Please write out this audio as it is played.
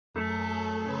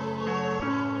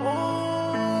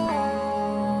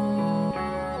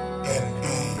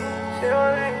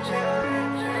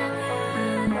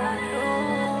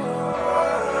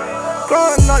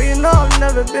Growing up, you know I've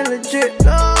never been legit.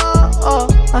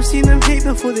 I've seen them hate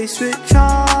before they switch.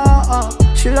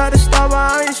 She like the style, but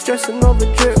I ain't stressing over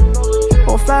drip.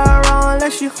 Won't fly around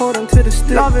unless she hold on to the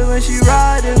stick. Love it when she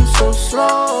riding so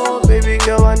slow. Baby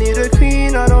girl, I need a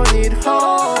queen, I don't need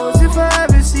hoes. If I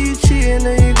ever see you cheating,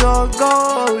 then you gotta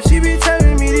go. She be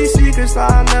telling me these secrets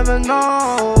that I never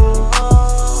know.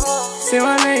 Say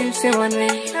my name, say my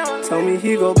name. Tell me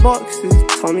he got boxes.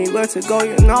 Tell me where to go,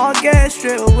 you know I'll get it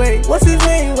straight away. What's his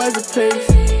name, where's the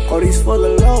place? All these for the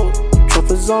low. Drop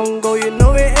a zone, go, you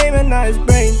know it aiming at his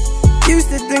brain. Used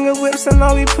to think of whips and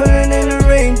now we pulling in the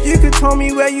range. You could tell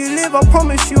me where you live, I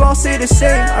promise you I'll say the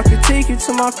same. I could take you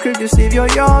to my crib, just leave your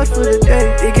yard for the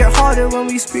day. It get harder when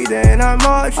we speak, there ain't that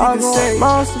much you can say.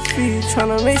 Miles to feed,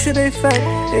 tryna make sure they fed.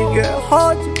 It get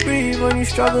hard to breathe when you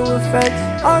struggle with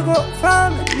feds. I got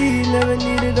family, never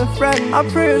needed a friend. I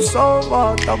pray it's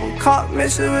over, double cup,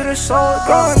 mix it with a soul.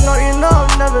 Growing up, you know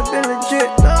I've never been legit.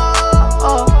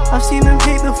 I've seen them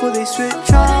hate before they switch.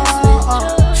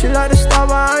 She like the style,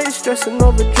 but I ain't stressing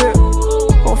over drip.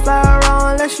 Won't fly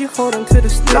around unless she hold on to the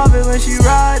stick. Love it when she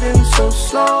riding so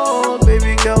slow.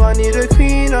 Baby girl, I need a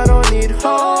queen, I don't need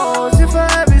hoes. If I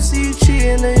ever see you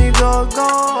cheating, then you gotta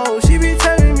go. She be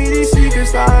telling me these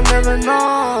secrets that I never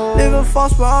know. Living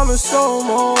fast, but I'm in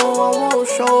slow-mo. I won't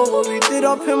show what we did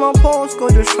up in my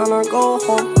postcode, just tryna go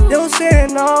home. They were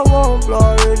saying I won't blow,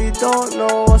 I really don't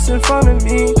know what's in front of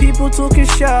me. People talking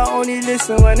shit, I only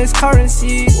listen when it's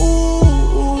currency.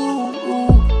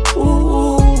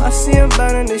 I see them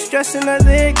bad and they stressing that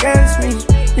they against me.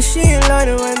 And she ain't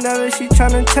learning whenever she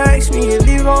tryna text me and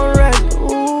leave on red.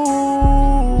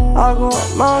 I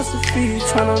got miles to feed,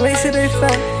 tryna make sure they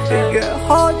fed. It get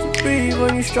hard to breathe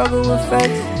when you struggle with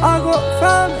feds. I got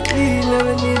family,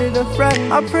 never needed a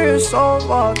friend. I pray it's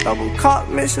over, double cup,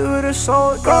 mix it with a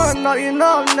soul. Growing up, you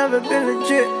know I've never been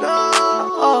legit.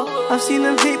 I've seen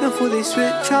them hate before they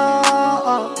switch.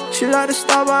 She like the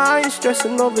style, but I ain't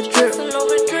stressing over drip.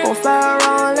 Won't fly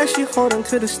around unless she hold on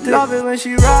to the stick. Love it when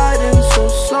she riding so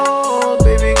slow.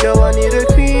 Baby girl, I need a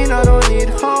queen, I don't need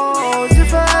hoes.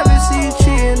 If I ever see you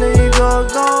cheating, then you gotta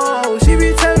go. She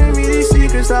be telling me these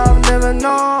secrets I've never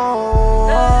known.